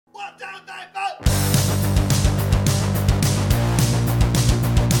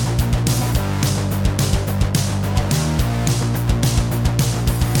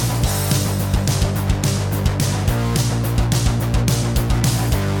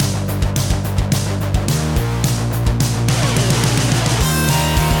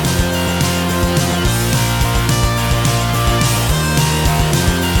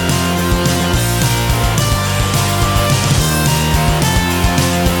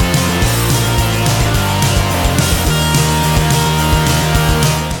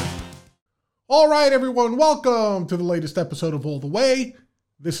All right, everyone, welcome to the latest episode of All the Way.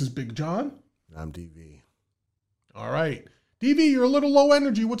 This is Big John. I'm DV. All right. DV, you're a little low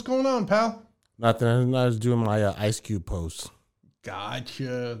energy. What's going on, pal? Nothing. I was doing my Ice Cube pose.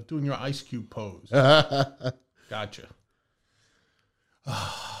 Gotcha. Doing your Ice Cube pose. Gotcha.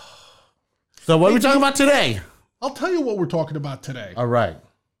 So what are we talking about today? I'll tell you what we're talking about today. All right.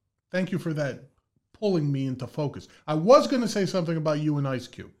 Thank you for that, pulling me into focus. I was going to say something about you and Ice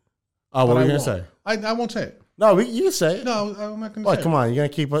Cube. Oh, what are you going to say? I won't say it. No, you can say it. No, I'm not going to say What, come on. You're going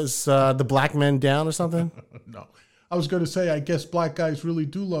to keep us, the black men down or something? No. I was going to say, I guess black guys really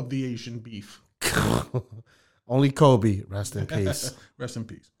do love the Asian beef. Only Kobe. Rest in peace. Rest in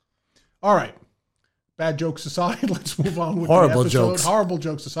peace. All right. Bad jokes aside, let's move on with Horrible the episode. jokes. Horrible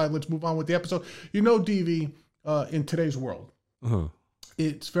jokes aside, let's move on with the episode. You know, DV, in today's world,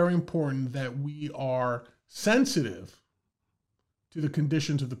 it's very important that we are sensitive to the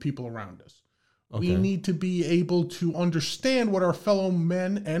conditions of the people around us. Okay. We need to be able to understand what our fellow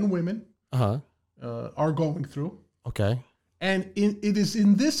men and women are going through. Okay. And it is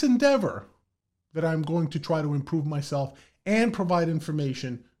in this endeavor that I'm going to try to improve myself and provide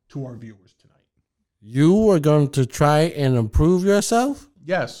information to our viewers tonight. You are going to try and improve yourself?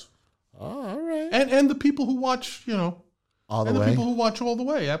 Yes. Oh, all right. And the people who watch, all the way. way. The people who watch all the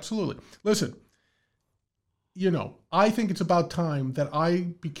way, absolutely. Listen, I think it's about time that I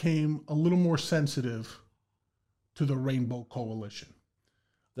became a little more sensitive to the Rainbow Coalition.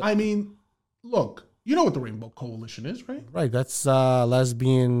 I mean, look, you know what the Rainbow Coalition is, right? Right, that's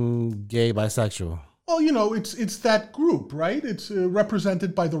lesbian, gay, bisexual. Well, it's that group, right? It's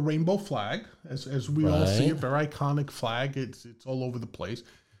represented by the rainbow flag, as we all see, a very iconic flag. It's all over the place.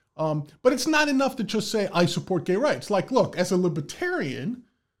 But it's not enough to just say, I support gay rights. Like, look, as a libertarian,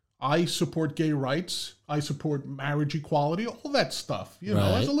 I support gay rights. I support marriage equality, all that stuff,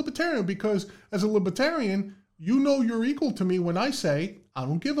 as a libertarian, because as a libertarian, you're equal to me when I say, I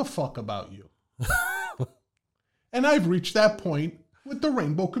don't give a fuck about you. And I've reached that point with the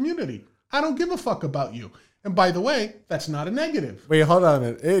rainbow community. I don't give a fuck about you. And by the way, that's not a negative. Wait, hold on a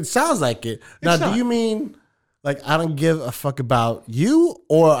minute. It sounds like it. Now, do you mean like I don't give a fuck about you,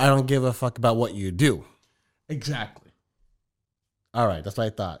 or I don't give a fuck about what you do? Exactly. All right, that's what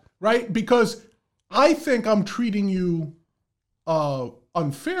I thought. Right? Because I think I'm treating you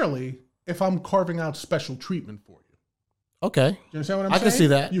unfairly if I'm carving out special treatment for you. Okay. You understand what I'm saying? I can see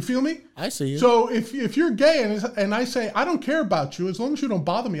that. You feel me? I see you. So if you're gay and I say, I don't care about you, as long as you don't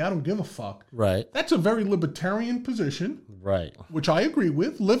bother me, I don't give a fuck. Right. That's a very libertarian position. Right. Which I agree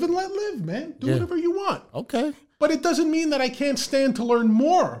with. Live and let live, man. Do whatever you want. Okay. But it doesn't mean that I can't stand to learn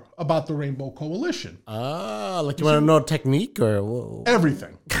more about the Rainbow Coalition. Like you want to know technique or? Whoa.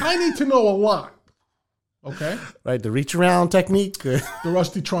 Everything. I need to know a lot. Okay? Right, the reach around technique. The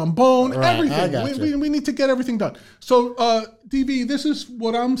rusty trombone, everything. We need to get everything done. So, DV, this is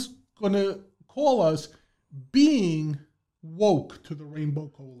what I'm going to call us being woke to the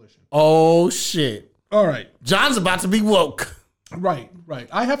Rainbow Coalition. Oh, shit. All right. John's about to be woke. Right.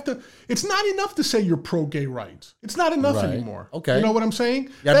 I have to, it's not enough to say you're pro-gay rights. It's not enough anymore. Okay. You know what I'm saying?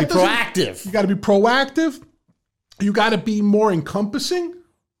 You got to be proactive. You got to be proactive. You got to be more encompassing.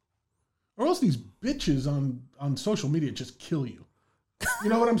 Or else these bitches on social media just kill you. You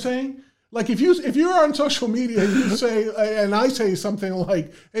know what I'm saying? Like if you're on social media and you say, and I say something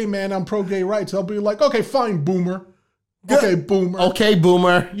like, hey man, I'm pro-gay rights, they'll be like, okay, fine, boomer. Okay, boomer. Okay,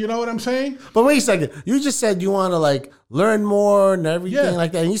 boomer. You know what I'm saying? But wait a second. You just said you want to like learn more and everything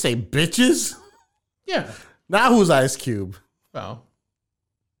like that. And you say bitches? Yeah. Now who's Ice Cube? Well,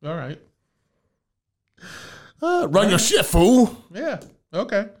 all right. Run your shit, fool. Yeah.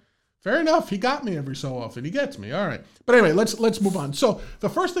 Okay. Fair enough. He got me every so often. He gets me. All right. But anyway, let's move on. So the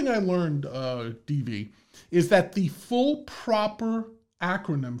first thing I learned, DV, is that the full proper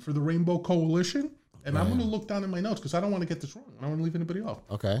acronym for the Rainbow Coalition, and I'm going to look down in my notes because I don't want to get this wrong. I don't want to leave anybody off.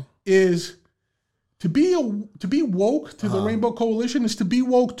 Okay. Is to be woke to the Rainbow Coalition is to be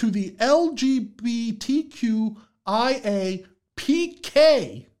woke to the LGBTQIA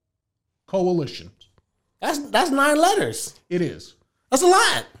Coalition. That's 9 letters. It is. That's a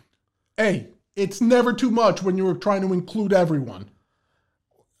lot. A. It's never too much when you're trying to include everyone.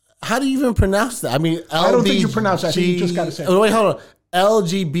 How do you even pronounce that? I mean, I don't think you pronounce that. I think you just got to say it. Oh, wait, hold on.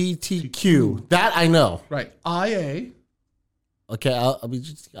 LGBTQ. That I know. Right. IA. Okay,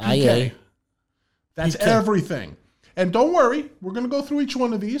 PK. IA. That's PK. everything. And don't worry, we're going to go through each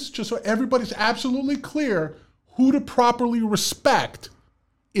one of these just so everybody's absolutely clear who to properly respect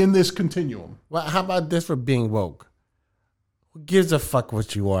in this continuum. Well, how about this for being woke? Who gives a fuck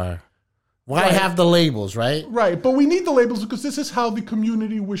what you are? Why Right. have the labels, right? Right, but we need the labels because this is how the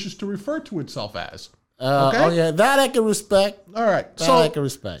community wishes to refer to itself as. Okay? Oh, yeah, that I can respect. All right. That I can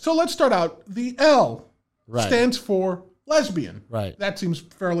respect. So let's start out. The L Right. stands for lesbian. Right. That seems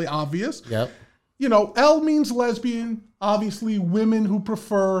fairly obvious. Yep. You know, L means lesbian, obviously women who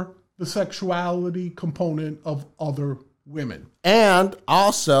prefer the sexuality component of other women. And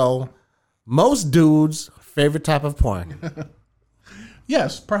also, most dudes' favorite type of porn.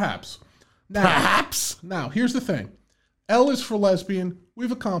 Yes, perhaps. Now, Perhaps. Now, here's the thing. L is for lesbian.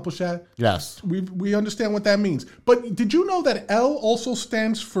 We've accomplished that. Yes. We understand what that means. But did you know that L also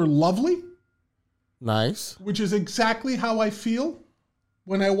stands for lovely? Nice. Which is exactly how I feel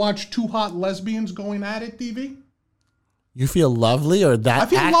when I watch two hot lesbians going at it, DV. You feel lovely, or that I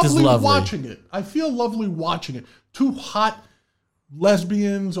feel act is lovely lovely? watching it. I feel lovely watching it. Two hot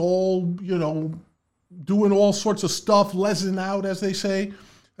lesbians all, doing all sorts of stuff, lesing out, as they say.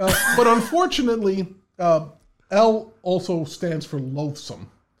 But unfortunately, L also stands for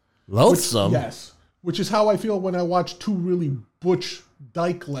loathsome. Loathsome? Yes. Which is how I feel when I watch two really butch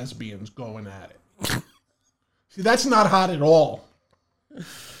dyke lesbians going at it. See, that's not hot at all.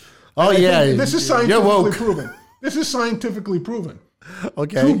 Oh, yeah. This is You're scientifically woke. proven. This is scientifically proven.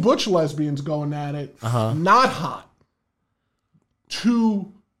 Okay. Two butch lesbians going at it, not hot.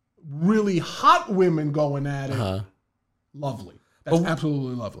 Two really hot women going at it, lovely. That's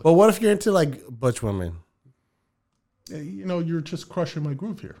absolutely lovely. But what if you're into, like, butch women? You're just crushing my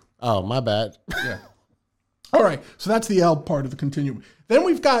groove here. Oh, my bad. Yeah. All right. So that's the L part of the continuum. Then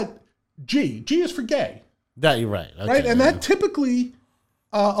we've got G. G is for gay, That you're right. Okay, right? And that typically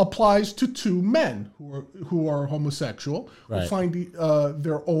applies to two men who are homosexual, who Right. find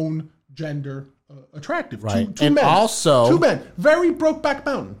their own gender attractive. Right. Two And men. also- two men. Very Brokeback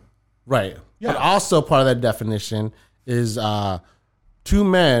Mountain. Right. Yeah. But also part of that definition is two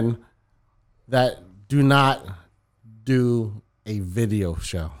men that do not do a video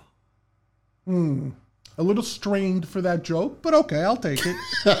show. A little strained for that joke, but okay, I'll take it.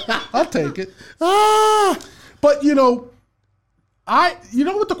 I'll take it. Ah! But you know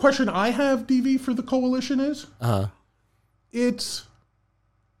what the question I have, DV, for the coalition is? It's,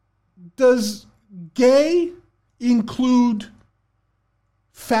 does gay include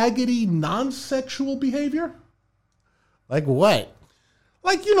faggoty non-sexual behavior? Like what?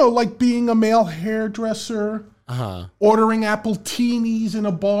 Like being a male hairdresser, ordering appletinis in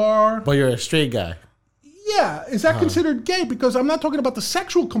a bar. But you're a straight guy. Yeah, is that considered gay? Because I'm not talking about the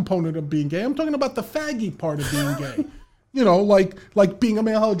sexual component of being gay. I'm talking about the faggy part of being gay. Like being a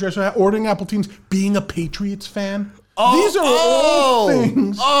male hairdresser, ordering appletinis, being a Patriots fan. These are all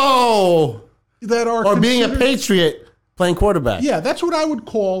things that are Or being a considered- patriot playing quarterback. Yeah, that's what I would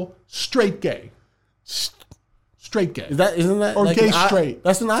call straight gay. Straight gay. Isn't that Or like gay straight.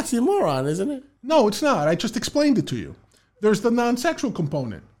 That's an oxymoron, isn't it? No, it's not. I just explained it to you. There's the non-sexual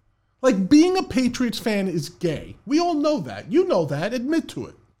component. Like being a Patriots fan is gay. We all know that. You know that. Admit to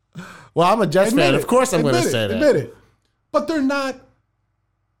it. Well, I'm a Jets fan. Admit Of it. course I'm going to Admit it. say that. Admit it. But they're not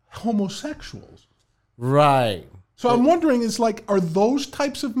homosexuals. Right. So I'm wondering, are those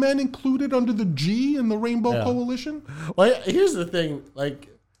types of men included under the G in the Rainbow Coalition? Well, here's the thing. Like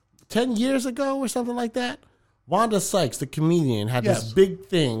 10 years ago or something like that, Wanda Sykes, the comedian, had this big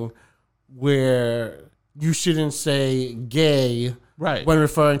thing where you shouldn't say gay when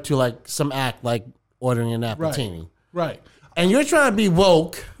referring to like some act like ordering an appletini. Right. And you're trying to be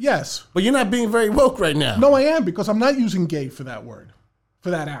woke, Yes. but you're not being very woke right now. No, I am, because I'm not using gay for that word, for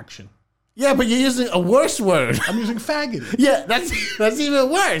that action. Yeah, but you're using a worse word. I'm using faggoty. Yeah, that's even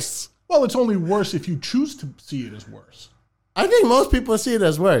worse. Well, it's only worse if you choose to see it as worse. I think most people see it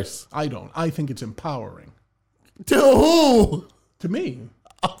as worse. I don't. I think it's empowering. To who? To me.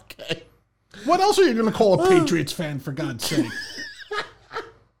 Okay. What else are you going to call a Patriots fan, for God's sake?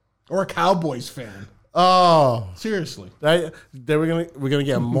 Or a Cowboys fan? Oh, Seriously. we're gonna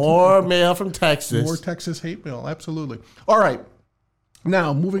get more mail from Texas. More Texas hate mail, absolutely. All right.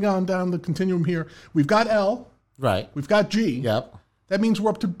 Now, moving on down the continuum here, we've got L, Right. we've got G. Yep. That means we're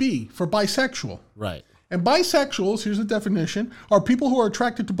up to B for bisexual. Right. And bisexuals, here's the definition, are people who are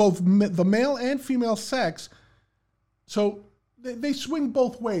attracted to both the male and female sex. So they swing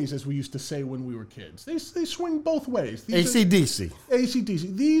both ways, as we used to say when we were kids. They swing both ways. AC/DC.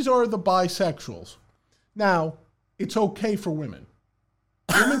 AC/DC. These are the bisexuals. Now, it's okay for women.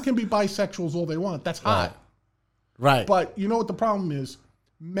 Women can be bisexuals all they want. That's hot. Right. But you know what the problem is?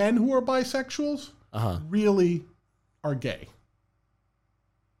 Men who are bisexuals really are gay.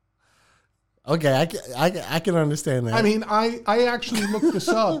 Okay, I can understand that. I mean, I actually looked this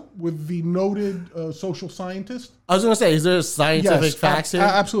up with the noted social scientist. I was going to say, is there a scientific facts here?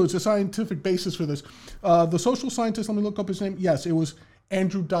 Absolutely. It's a scientific basis for this. The social scientist, let me look up his name. Yes, it was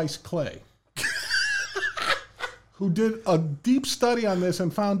Andrew Dice Clay, who did a deep study on this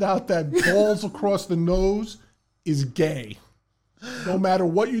and found out that balls across the nose is gay. No matter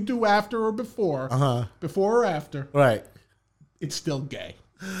what you do after or before, before or after, right, it's still gay.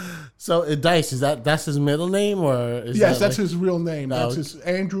 So Dice, that's his middle name, or yes, that's his real name. That's his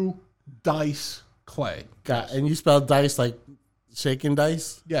Andrew Dice Clay. And you spell dice like shaking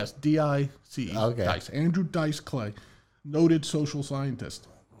dice? Yes, D-I-C-E. Okay. Dice. Andrew Dice Clay, noted social scientist.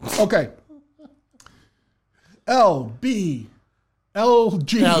 Okay. L-B.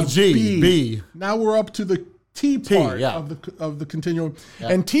 L-G-B. Now we're up to the T part of the continuum. Yeah.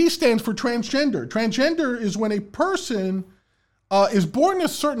 And T stands for transgender. Transgender is when a person is born a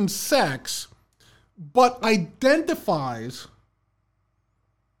certain sex, but identifies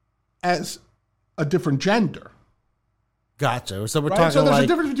as a different gender. Gotcha. So we're talking so there's a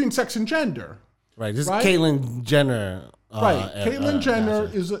difference between sex and gender. Right. This is Caitlyn Jenner. Right. Caitlyn Jenner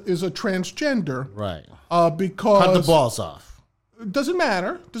is a transgender. Right. Because cut the balls off. It doesn't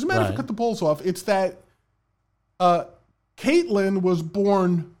matter. Doesn't matter if you cut the balls off. It's that Caitlyn was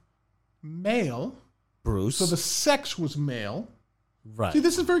born male. Bruce. So the sex was male. Right. See,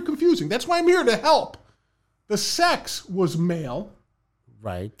 this is very confusing. That's why I'm here to help. The sex was male.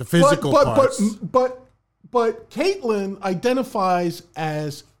 Right. The physical parts. But Caitlyn identifies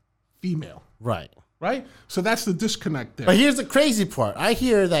as female. Right. Right? So that's the disconnect there. But here's the crazy part. I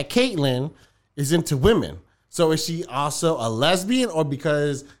hear that Caitlyn is into women. So is she also a lesbian, or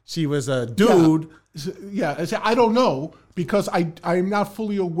because she was a dude? Yeah. I don't know, because I'm not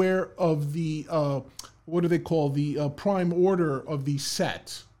fully aware of the, what do they call, the prime order of these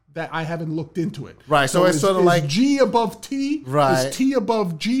sets. That I haven't looked into it. Right, so it's sort of like G above T. Right. Is T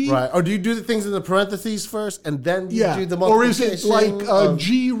above G. Right. Or do you do the things in the parentheses first and then you do the multiplication? Or is it like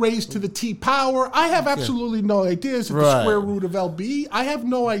G raised to the T power? I have absolutely no idea. Is it the square root of LB? I have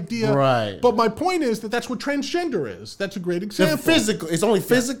no idea. Right. But my point is that that's what transgender is. That's a great example. The physical. It's only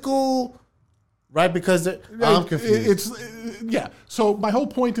physical, right? Because I'm confused. So my whole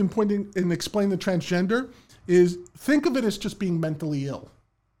point in explaining the transgender is think of it as just being mentally ill.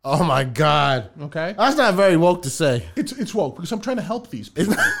 Oh my God. Okay. That's not very woke to say. It's woke because I'm trying to help these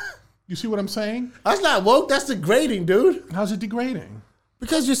people. You see what I'm saying? That's not woke. That's degrading, dude. How's it degrading?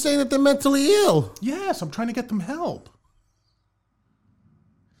 Because you're saying that they're mentally ill. Yes, I'm trying to get them help.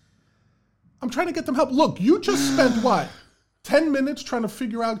 Look, you just spent what? 10 minutes trying to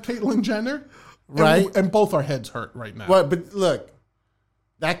figure out Caitlyn Jenner? Right. And both our heads hurt right now. But look,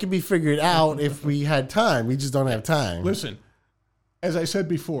 that could be figured out if we had time. We just don't have time. Listen. As I said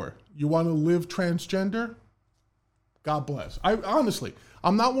before, you want to live transgender? God bless. Honestly,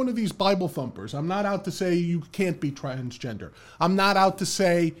 I'm not one of these Bible thumpers. I'm not out to say you can't be transgender. I'm not out to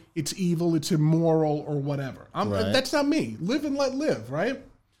say it's evil, it's immoral, or whatever. That's not me. Live and let live, right?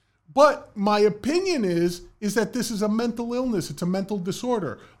 But my opinion is that this is a mental illness. It's a mental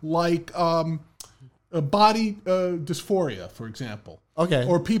disorder, like a body dysphoria, for example. Okay.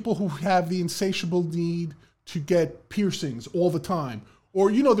 Or people who have the insatiable need to get piercings all the time.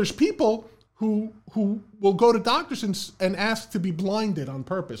 Or, there's people who will go to doctors and ask to be blinded on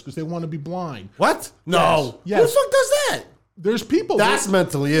purpose because they want to be blind. What? No. Yes. Who the fuck does that? There's people. That's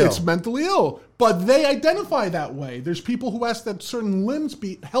mentally ill. It's mentally ill. But they identify that way. There's people who ask that certain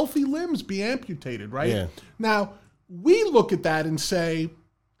healthy limbs be amputated, right? Yeah. Now, we look at that and say,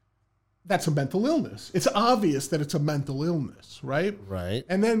 that's a mental illness. It's obvious that it's a mental illness, right? Right.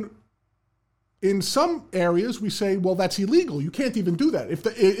 And then in some areas, we say, well, that's illegal. You can't even do that.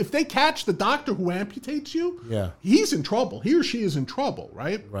 If they catch the doctor who amputates you, he's in trouble. He or she is in trouble,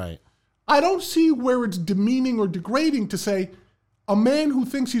 right? Right. I don't see where it's demeaning or degrading to say a man who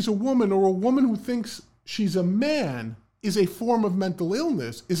thinks he's a woman or a woman who thinks she's a man is a form of mental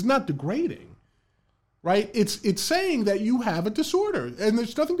illness is not degrading, right? It's saying that you have a disorder and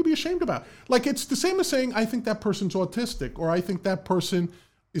there's nothing to be ashamed about. Like it's the same as saying, I think that person's autistic or I think that person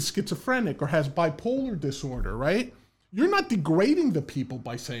is schizophrenic or has bipolar disorder, right? You're not degrading the people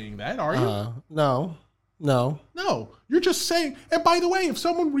by saying that, are you? No. No. No. You're just saying, and by the way, if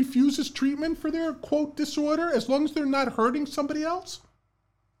someone refuses treatment for their, quote, disorder, as long as they're not hurting somebody else,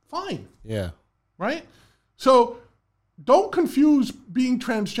 fine. Yeah. Right? So don't confuse being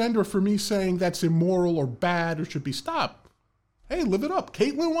transgender for me saying that's immoral or bad or should be stopped. Hey, live it up.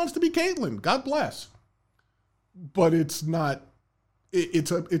 Caitlyn wants to be Caitlyn. God bless. But it's not.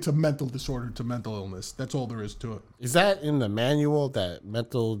 It's a mental disorder. It's a mental illness. That's all there is to it. Is that in the manual, that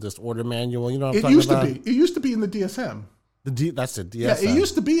mental disorder manual? You know what I'm it talking used about? to be. It used to be in the DSM. That's the DSM. Yeah, it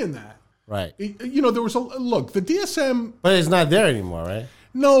used to be in that. Right. There was the DSM. But it's not there anymore, right?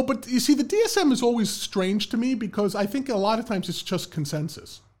 No, but you see, the DSM is always strange to me because I think a lot of times it's just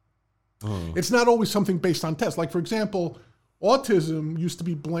consensus. It's not always something based on tests. Like, for example, autism used to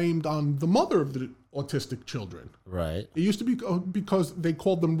be blamed on the mother of the autistic children. Right. It used to be because they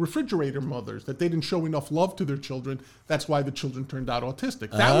called them refrigerator mothers, that they didn't show enough love to their children. That's why the children turned out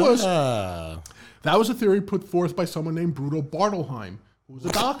autistic. That was a theory put forth by someone named Bruno Bartolheim, who was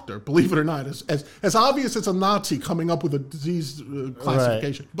a doctor, believe it or not. As obvious as a Nazi coming up with a disease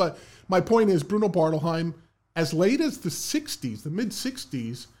classification. Right. But my point is, Bruno Bartolheim, as late as the 60s, the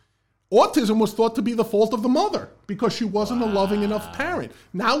mid-60s, autism was thought to be the fault of the mother because she wasn't a loving enough parent.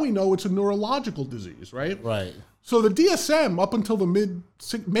 Now we know it's a neurological disease, right? Right. So the DSM, up until the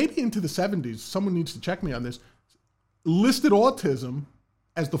maybe into the 70s, someone needs to check me on this, listed autism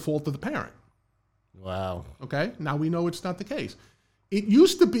as the fault of the parent. Wow. Okay? Now we know it's not the case. It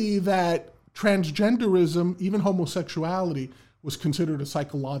used to be that transgenderism, even homosexuality, was considered a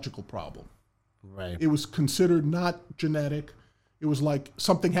psychological problem. Right. It was considered not genetic. It was like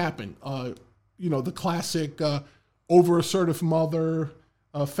something happened. The classic over-assertive mother,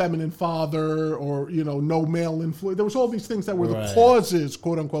 feminine father, or, no male influence. There was all these things that were the causes,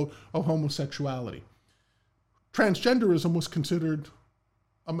 quote unquote, of homosexuality. Transgenderism was considered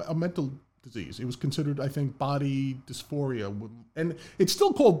a mental disease. It was considered, I think, body dysphoria. And it's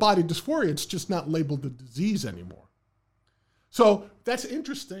still called body dysphoria. It's just not labeled a disease anymore. So that's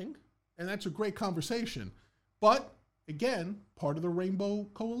interesting, and that's a great conversation. But again, part of the Rainbow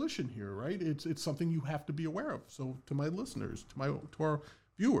Coalition here, right? It's something you have to be aware of. So to my listeners, to our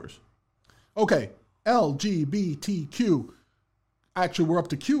viewers. Okay, LGBTQ. Actually, we're up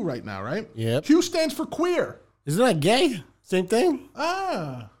to Q right now, right? Yep. Q stands for queer. Isn't that gay? Same thing?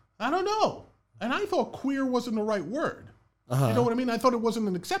 I don't know. And I thought queer wasn't the right word. You know what I mean? I thought it wasn't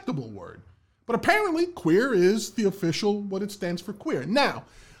an acceptable word. But apparently, queer is the official, what it stands for, queer. Now,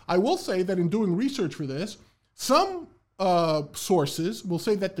 I will say that in doing research for this, some sources will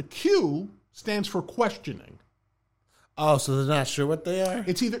say that the Q stands for questioning. Oh, so they're not sure what they are?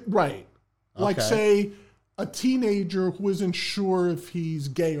 It's either, right. Like, say, a teenager who isn't sure if he's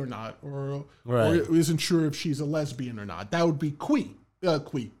gay or not, or isn't sure if she's a lesbian or not. That would be Q.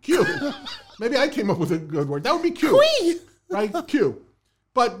 Maybe I came up with a good word. That would be Q. Right? Q.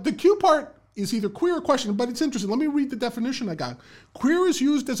 But the Q part is either queer or questioning, but it's interesting. Let me read the definition I got. Queer is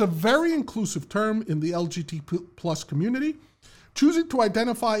used as a very inclusive term in the LGBT plus community. Choosing to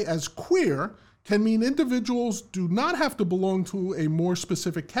identify as queer can mean individuals do not have to belong to a more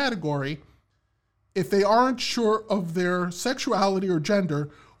specific category if they aren't sure of their sexuality or gender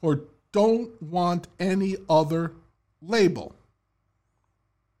or don't want any other label.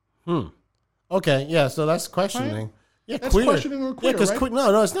 Okay, yeah, so that's questioning. Right? Yeah, that's queer. Questioning or queer, because right?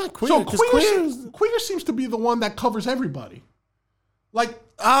 No, it's not queer. So queer seems to be the one that covers everybody.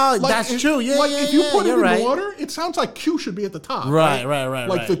 That's true. Yeah, if you put it in order, it sounds like Q should be at the top. Right.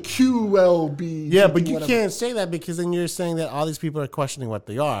 Like the QLB. Yeah, but you can't say that because then you're saying that all these people are questioning what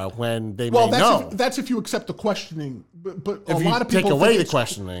they are when they may know. That's if you accept the questioning. But if a lot of people take away the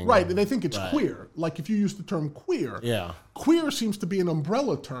questioning. Right, and they think it's queer. Like if you use the term queer. Yeah. Queer seems to be an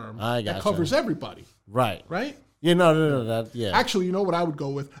umbrella term that covers everybody. Right. Right? Yeah, no. Actually, you know what I would go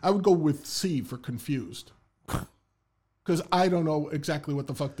with? I would go with C for confused. Because I don't know exactly what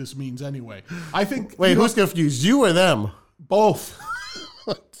the fuck this means anyway. I think... Wait, who's confused? You or them? Both.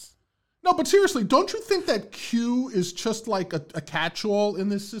 No, but seriously, don't you think that Q is just like a catch-all in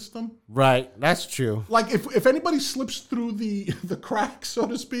this system? Right, that's true. Like if anybody slips through the cracks, so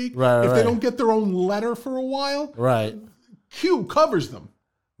to speak, if they don't get their own letter for a while, Q covers them.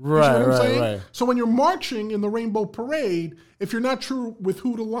 Right. So when you're marching in the Rainbow Parade, if you're not sure with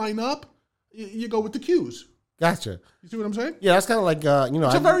who to line up, you go with the Qs. Gotcha. You see what I'm saying? Yeah, that's kind of like,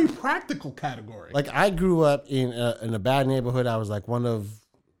 it's a very practical category. Like I grew up in a bad neighborhood. I was like one of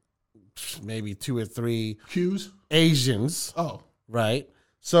maybe 2 or 3 Qs? Asians. Oh. Right?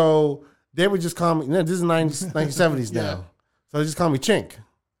 So they would just call me, this is 1970s now. So they just call me Chink.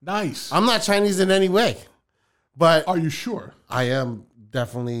 Nice. I'm not Chinese in any way. But are you sure? I am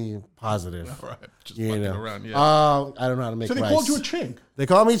definitely positive. All right. Just fucking around, yeah. I don't know how to make So they rice. called you a chink. They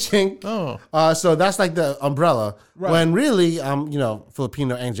call me chink. Oh. So that's like the umbrella. Right. When really I'm,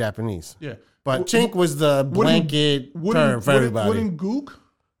 Filipino and Japanese. Yeah. But chink was the blanket term for everybody. Wouldn't gook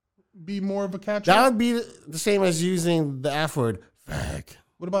be more of a catch? That would be the same as using the F word. Fag.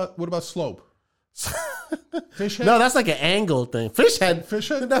 What about slope? Fish head? No, that's like an angle thing. Fish head. Fish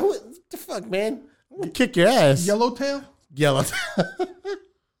head? What the fuck, man? I'm gonna kick your ass. Yellowtail? Yellowtail.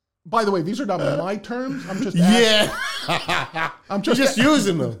 By the way, these are not my terms. I'm just asking. Yeah. I'm just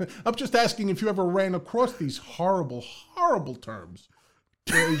using them. I'm just asking if you ever ran across these horrible, horrible terms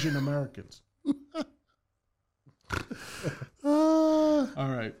for Asian Americans. All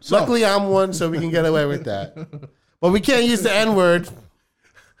right. So, luckily, I'm one, so we can get away with that. But we can't use the N-word.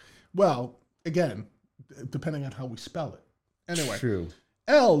 Well, again, depending on how we spell it. Anyway. True.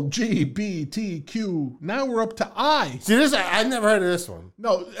 LGBTQ. Now we're up to I. See, I never heard of this one.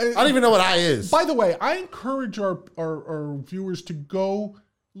 No. I don't even know what I is. By the way, I encourage our viewers to go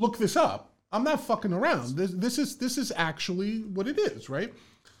look this up. I'm not fucking around. This is actually what it is, right?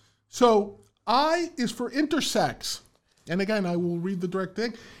 So I is for intersex. And again, I will read the direct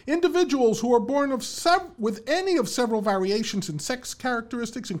thing. Individuals who are born with any of several variations in sex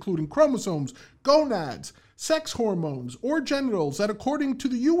characteristics, including chromosomes, gonads, sex hormones, or genitals that, according to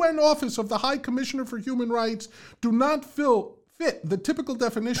the UN Office of the High Commissioner for Human Rights, do not fit the typical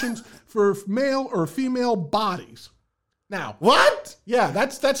definitions for male or female bodies. Now, what? Yeah,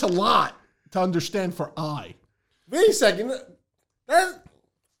 that's a lot to understand for I. Wait a second. That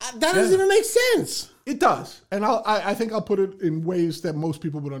doesn't even make sense. It does, and I think I'll put it in ways that most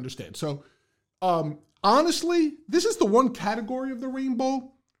people would understand. So, honestly, this is the one category of the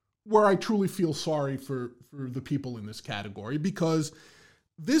rainbow where I truly feel sorry for the people in this category, because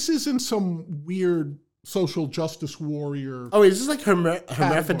this isn't some weird social justice warrior. Oh, is this like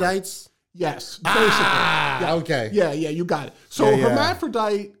hermaphrodites? Yes, basically. Yeah. Okay. Yeah, you got it. So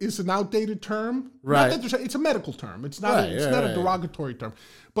hermaphrodite is an outdated term. Right. It's a medical term. It's not a derogatory term.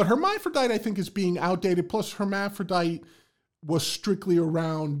 But hermaphrodite, I think, is being outdated. Plus, hermaphrodite was strictly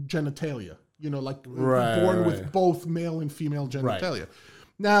around genitalia. Born with both male and female genitalia. Right.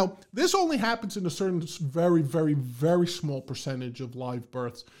 Now, this only happens in a certain very, very, very small percentage of live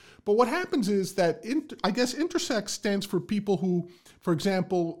births. But what happens is that, intersex stands for people who, for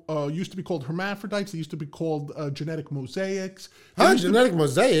example, used to be called hermaphrodites. They used to be called genetic mosaics. Genetic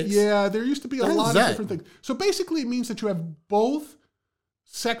mosaics? Yeah, there used to be a lot of different things. So basically, it means that you have both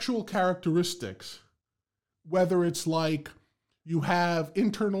sexual characteristics, whether it's like you have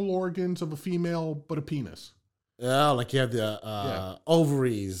internal organs of a female but a penis. Yeah, like you have the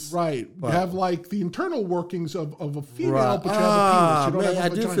ovaries. Right. You have like the internal workings of a female, but you have a penis. You don't have a vagina. I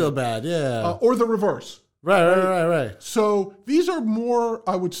do feel bad, yeah. Or the reverse. Right. So these are more,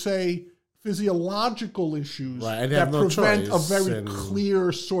 I would say, physiological issues that prevent a very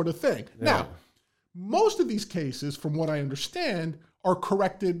clear sort of thing. Yeah. Now, most of these cases, from what I understand, are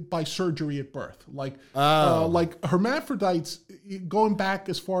corrected by surgery at birth. Like hermaphrodites, going back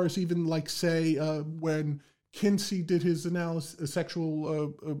as far as even like, say, when Kinsey did his analysis,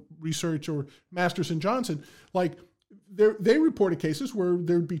 sexual research, or Masters and Johnson, like they reported cases where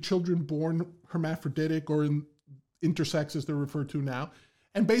there'd be children born hermaphroditic or intersex, as they're referred to now.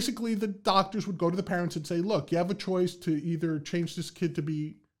 And basically the doctors would go to the parents and say, look, you have a choice to either change this kid to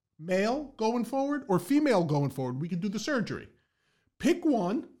be male going forward or female going forward. We can do the surgery. Pick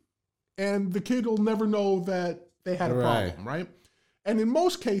one, and the kid will never know that they had a problem, right? And in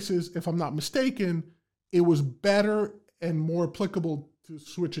most cases, if I'm not mistaken, it was better and more applicable to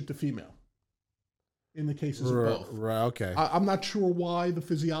switch it to female in the cases of both. Right, okay. I'm not sure why, the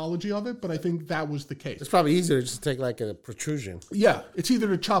physiology of it, but I think that was the case. It's probably easier to just take like a protrusion. Yeah, it's either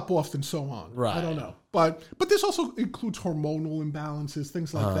to chop off and so on. Right. I don't know. But this also includes hormonal imbalances,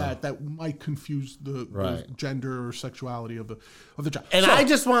 things like that might confuse the gender or sexuality of the child. And I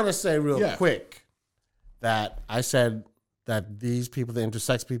just want to say real quick that I said that these people, the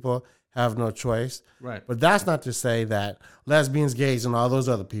intersex people, have no choice. Right. But that's not to say that lesbians, gays, and all those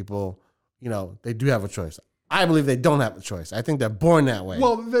other people, they do have a choice. I believe they don't have a choice. I think they're born that way.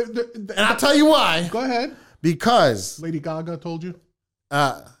 Well, and I'll tell you why. Go ahead. Because Lady Gaga told you?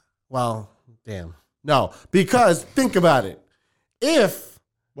 Well, damn. No, because think about it. If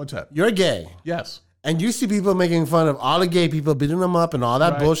what's that? You're gay. Yes. And you see people making fun of all the gay people, beating them up and all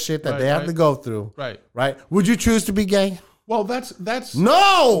that bullshit that they have to go through. Right. Would you choose to be gay? Well, that's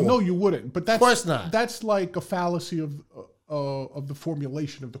no, you wouldn't. But that's, of course not. That's like a fallacy of the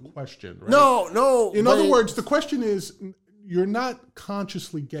formulation of the question. Right? No. In other words, the question is, you're not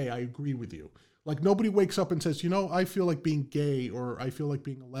consciously gay. I agree with you. Like nobody wakes up and says, I feel like being gay or I feel like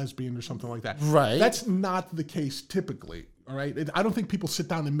being a lesbian or something like that. Right. That's not the case typically. All right. I don't think people sit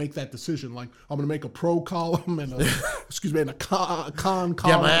down and make that decision. Like I'm going to make a pro column and a con column.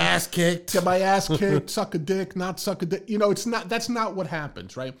 Get my ass kicked. Get my ass kicked. Suck a dick. Not suck a dick. It's not. That's not what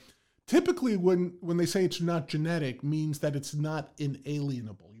happens, right? Typically, when they say it's not genetic, means that it's not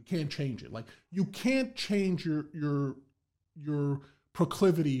inalienable. You can't change it. Like you can't change your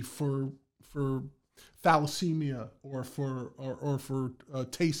proclivity for thalassemia or for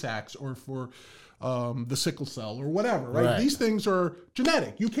Tay-Sachs or for the sickle cell or whatever, right? These things are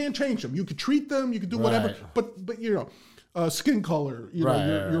genetic. You can't change them. You could treat them. You could do whatever. But skin color,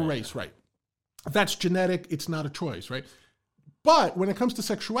 your race, right? If that's genetic, it's not a choice, right? But when it comes to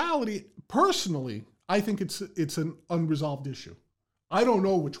sexuality, personally, I think it's an unresolved issue. I don't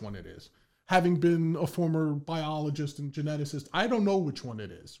know which one it is. Having been a former biologist and geneticist, I don't know which one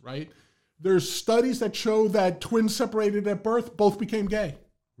it is, right? There's studies that show that twins separated at birth both became gay.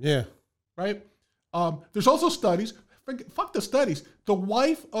 Yeah. Right? There's also studies, fuck the studies, the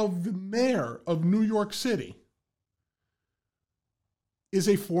wife of the mayor of New York City is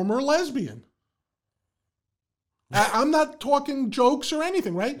a former lesbian. I'm not talking jokes or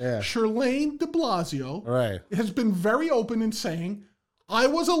anything, right? Yeah. Chirlane de Blasio has been very open in saying, I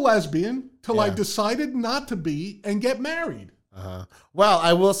was a lesbian till I decided not to be and get married. Well,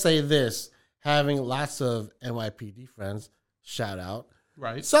 I will say this, having lots of NYPD friends, shout out.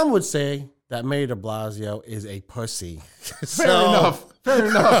 Right. Some would say that Mayor de Blasio is a pussy. Fair enough.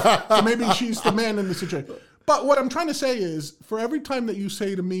 So maybe she's the man in the situation. But what I'm trying to say is, for every time that you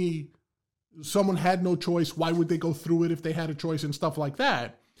say to me, someone had no choice, why would they go through it if they had a choice and stuff like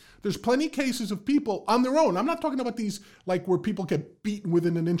that? There's plenty of cases of people on their own. I'm not talking about these like where people get beaten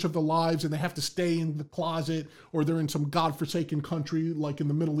within an inch of their lives and they have to stay in the closet or they're in some godforsaken country like in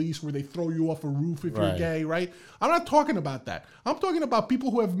the Middle East where they throw you off a roof if you're gay, right? I'm not talking about that. I'm talking about people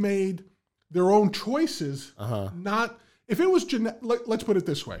who have made their own choices. Not if it was let's put it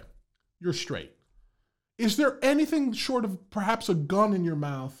this way. You're straight. Is there anything short of perhaps a gun in your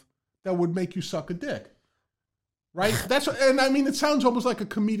mouth that would make you suck a dick? Right? And I mean, it sounds almost like a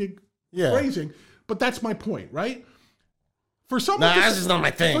comedic phrasing, but that's my point, right? For someone that's just not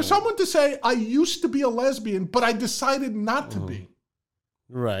my thing. For someone to say, I used to be a lesbian, but I decided not to be.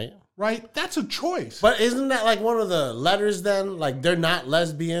 Right? That's a choice. But isn't that like one of the letters then? Like they're not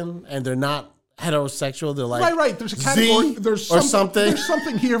lesbian and they're not heterosexual. They're like right. There's a category. There's something. There's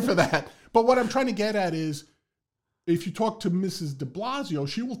something here for that. But what I'm trying to get at is, if you talk to Mrs. de Blasio,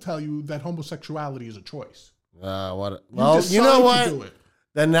 she will tell you that homosexuality is a choice. Well, you know what?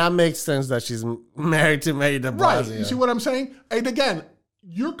 Then that makes sense that she's married to Mayor de Blasio. Right. You see what I'm saying? And again,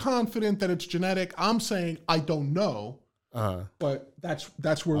 you're confident that it's genetic. I'm saying I don't know. But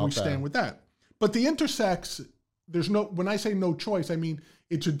that's where we stand with that. But the intersex, when I say no choice, I mean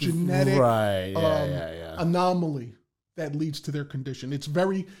it's a genetic anomaly that leads to their condition. It's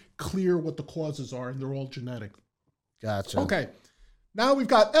very clear what the causes are, and they're all genetic. Gotcha. Okay. Now we've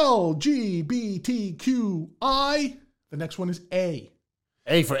got LGBTQI. The next one is A.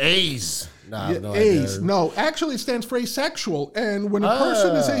 A for A's. No A's. No, actually it stands for asexual. And when a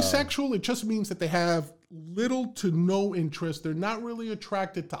person is asexual, it just means that they have little to no interest. They're not really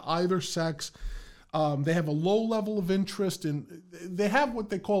attracted to either sex. They have a low level of interest in, they have what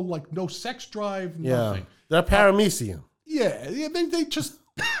they call like no sex drive, nothing. They're paramecium. They just,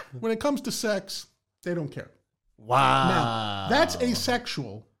 when it comes to sex, they don't care. Wow. Now, that's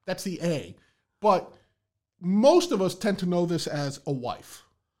asexual. That's the A. But most of us tend to know this as a wife.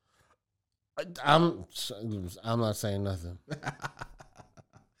 I'm not saying nothing.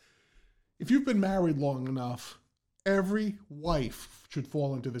 If you've been married long enough, every wife should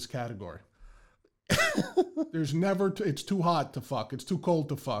fall into this category. There's never, it's too hot to fuck. It's too cold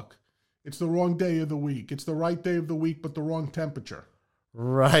to fuck. It's the wrong day of the week. It's the right day of the week, but the wrong temperature.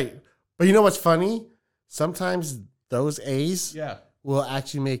 Right. But you know what's funny? Sometimes those A's will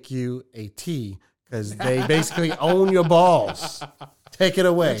actually make you a T because they basically own your balls. Take it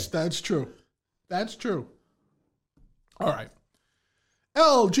away. That's true. That's true. All right.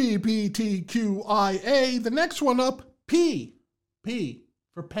 LGBTQIA. The next one up, P. P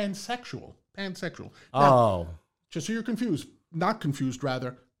for pansexual. Pansexual. Now, just so you're confused, not confused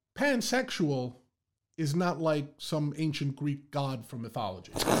rather, pansexual is not like some ancient Greek god from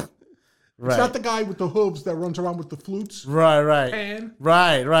mythology. It's not the guy with the hooves that runs around with the flutes. Right. Pan.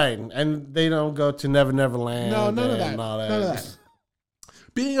 Right. And they don't go to Never Never Land. No, none of that. None of that.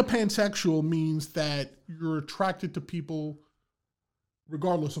 Being a pansexual means that you're attracted to people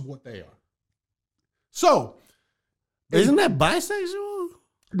regardless of what they are. So. Isn't that bisexual?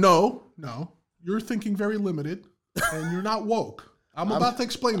 No. you're thinking very limited, and you're not woke. I'm about to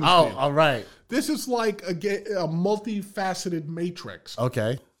explain this to you. All right. This is like a multifaceted matrix.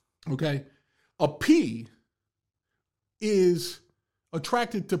 Okay. Okay. A P is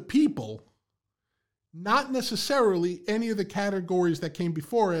attracted to people, not necessarily any of the categories that came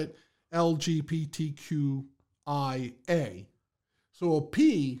before it, LGBTQIA. So a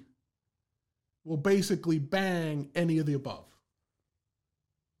P will basically bang any of the above.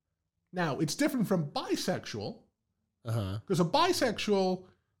 Now, it's different from bisexual, because a bisexual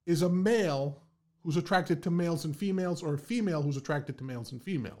is a male who's attracted to males and females, or a female who's attracted to males and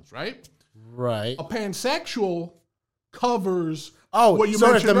females, right? Right. A pansexual covers what you mentioned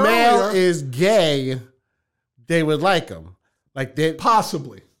earlier. So if the male is gay, they would like him. Like they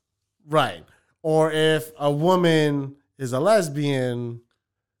possibly. Right. Or if a woman is a lesbian.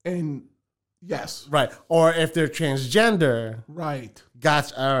 And yes. Right. Or if they're transgender. Right.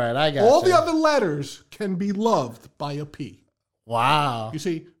 Gotcha. All right. I got all the other letters can be loved by a P. Wow. You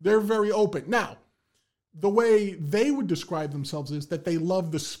see, they're very open. Now, the way they would describe themselves is that they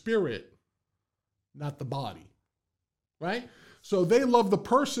love the spirit, not the body. Right? So they love the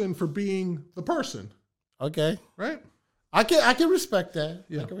person for being the person. Okay. Right? I can respect that.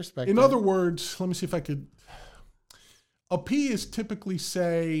 Yeah. I can respect In that. other words, let me see if I could. A P is typically,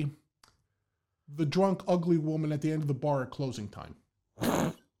 say, the drunk, ugly woman at the end of the bar at closing time.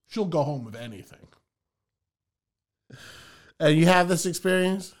 She'll go home with anything. And you have this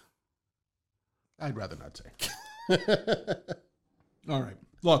experience? I'd rather not say. All right.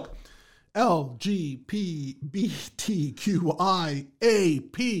 Look,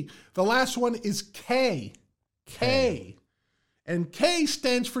 LGBTQIAP. The last one is K. K. And K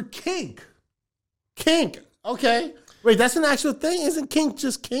stands for kink. Kink. Okay. Wait, that's an actual thing? Isn't kink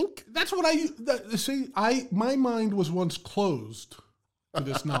just kink? That's what my mind was once closed to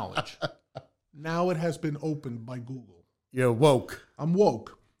this knowledge. Now it has been opened by Google. You're woke. I'm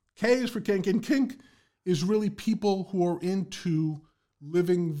woke. K is for kink, and kink is really people who are into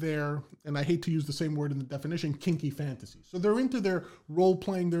living their, and I hate to use the same word in the definition, kinky fantasies. So they're into their role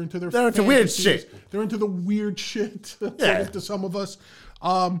playing, they're into weird shit. They're into the weird shit, yeah. To some of us.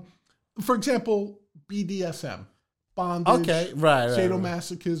 For example, BDSM. Bondage, okay, right,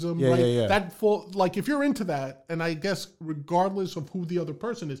 sadomasochism, yeah, right? Yeah. That like if you're into that, and I guess regardless of who the other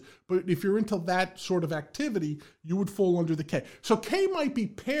person is, but if you're into that sort of activity, you would fall under the K. So K might be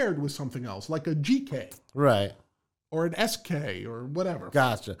paired with something else, like a GK, right, or an SK, or whatever.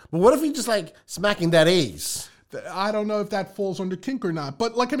 Gotcha. But what if he just like smacking that ace? I don't know if that falls under kink or not,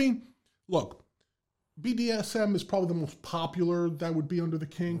 but like I mean, look. BDSM is probably the most popular that would be under the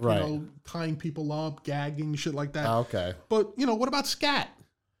kink, right. You know, tying people up, gagging, shit like that. Okay. But, you know, what about scat?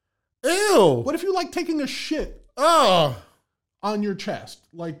 Ew. What if you like taking a shit on your chest,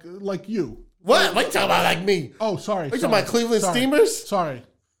 like you? What? What you talking about like me? Oh, sorry. Are you talking about Cleveland Steamers? Sorry.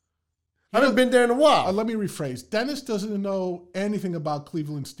 I haven't been there in a while. Let me rephrase. Dennis doesn't know anything about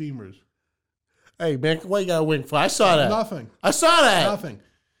Cleveland Steamers. Hey, man, what you got to win for? I saw that. Nothing. I saw that. Nothing.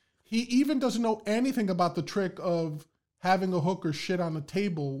 He even doesn't know anything about the trick of having a hooker shit on a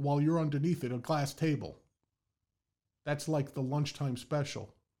table while you're underneath it, a glass table. That's like the lunchtime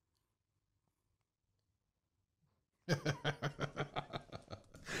special.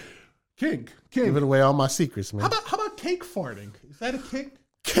 Kink. Giving away all my secrets, man. How about cake farting? Is that a kink?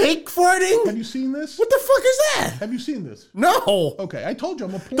 Cake farting? Have you seen this? What the fuck is that? Have you seen this? No. Okay, I told you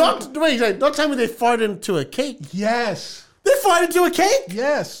I'm a porn. Don't tell me they farted into a cake. Yes. They farted into a cake?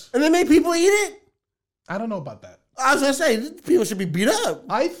 Yes. And they made people eat it? I don't know about that. I was going to say, people should be beat up.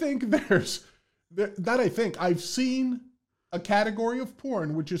 I think I've seen a category of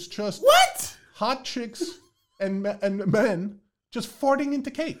porn which is just what? Hot chicks and men just farting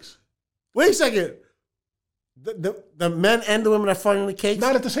into cakes. Wait a second. The men and the women are farting into cakes?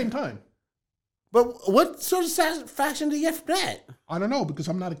 Not at the same time. But what sort of satisfaction do you get from that? I don't know, because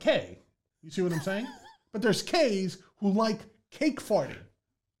I'm not a K. You see what I'm saying? But there's Ks who like cake farting.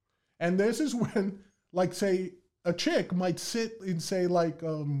 And this is when, like, say, a chick might sit in, say, like,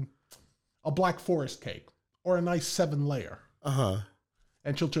 a Black Forest cake or a nice 7-layer. Uh-huh.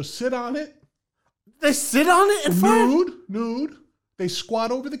 And she'll just sit on it. They sit on it and fart? Nude. They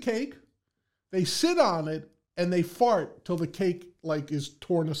squat over the cake. They sit on it, and they fart till the cake, like, is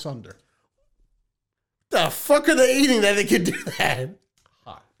torn asunder. The fuck are they eating that they can do that?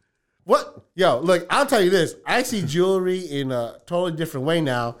 Hot. What? Yo, look, I'll tell you this. I see jewelry in a totally different way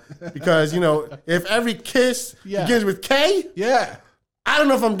now because, you know, if every kiss begins with K, I don't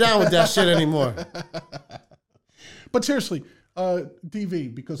know if I'm down with that shit anymore. But seriously,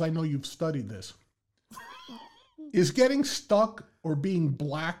 DV, because I know you've studied this. Is getting stuck or being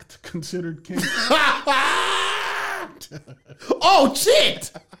blacked considered kink? Oh,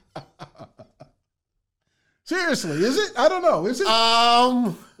 shit! Seriously, is it? I don't know. Is it?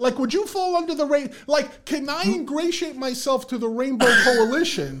 Like, would you fall under the like, can I ingratiate myself to the Rainbow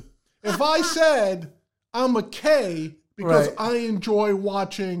Coalition if I said I'm a K because I enjoy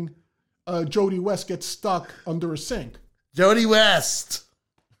watching Jody West get stuck under a sink? Jody West.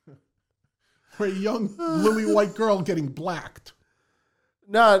 For a young lily white girl getting blacked.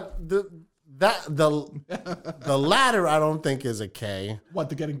 No, the latter I don't think is a K. What,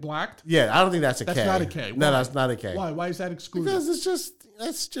 the getting blacked? Yeah, I don't think that's a K. That's not a K. No, that's not a K. Why? Why is that excluded? Because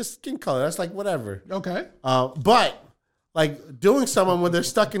that's just skin color. That's like whatever. Okay. But like doing someone when they're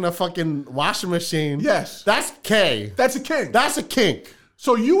stuck in a fucking washing machine. Yes. That's K. That's a kink. That's a kink.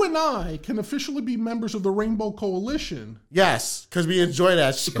 So you and I can officially be members of the Rainbow Coalition. Yes, because we enjoy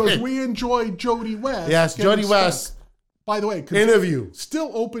that shit. Because we enjoy Jody West. Yes, Jody West. By the way, interview. Still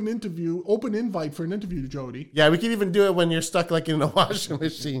open invite for an interview to Jody. Yeah, we can even do it when you're stuck like in a washing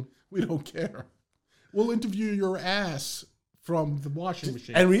machine. We don't care. We'll interview your ass from the washing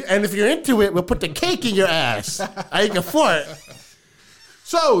machine. And if you're into it, we'll put the cake in your ass. I can afford it.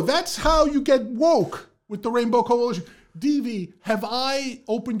 So that's how you get woke with the Rainbow Coalition. DV, have I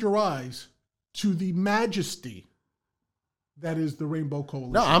opened your eyes to the majesty that is the Rainbow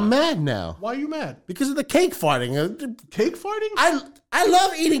Coalition? No, I'm mad now. Why are you mad? Because of the cake farting. Cake farting? I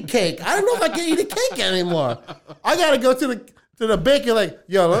love eating cake. I don't know if I can eat a cake anymore. I gotta go to the baker like,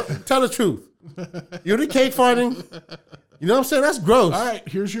 yo, tell the truth. You the cake farting? You know what I'm saying? That's gross. All right,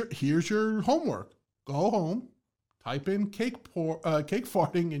 here's your homework. Go home, type in cake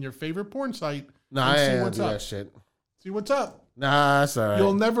farting in your favorite porn site. Nah, I ain't do that shit. See what's up. Nah, that's all right.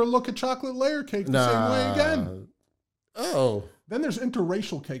 You'll never look at chocolate layer cake the same way again. Oh. Then there's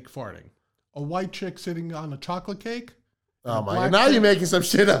interracial cake farting. A white chick sitting on a chocolate cake. Oh my God. Now you're making some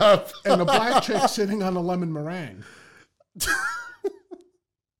shit up. And a black chick sitting on a lemon meringue.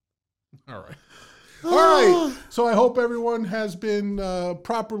 All right. All right. So I hope everyone has been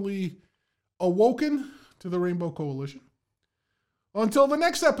properly awoken to the Rainbow Coalition. Until the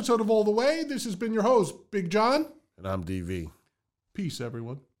next episode of All the Way, this has been your host, Big John. And I'm DV. Peace,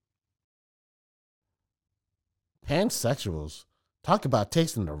 everyone. Pansexuals. Talk about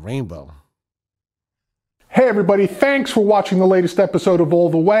tasting the rainbow. Hey, everybody. Thanks for watching the latest episode of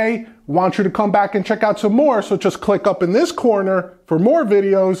All the Way. Want you to come back and check out some more, so just click up in this corner for more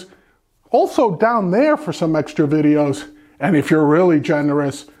videos. Also down there for some extra videos. And if you're really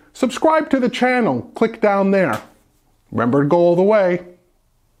generous, subscribe to the channel. Click down there. Remember to go all the way.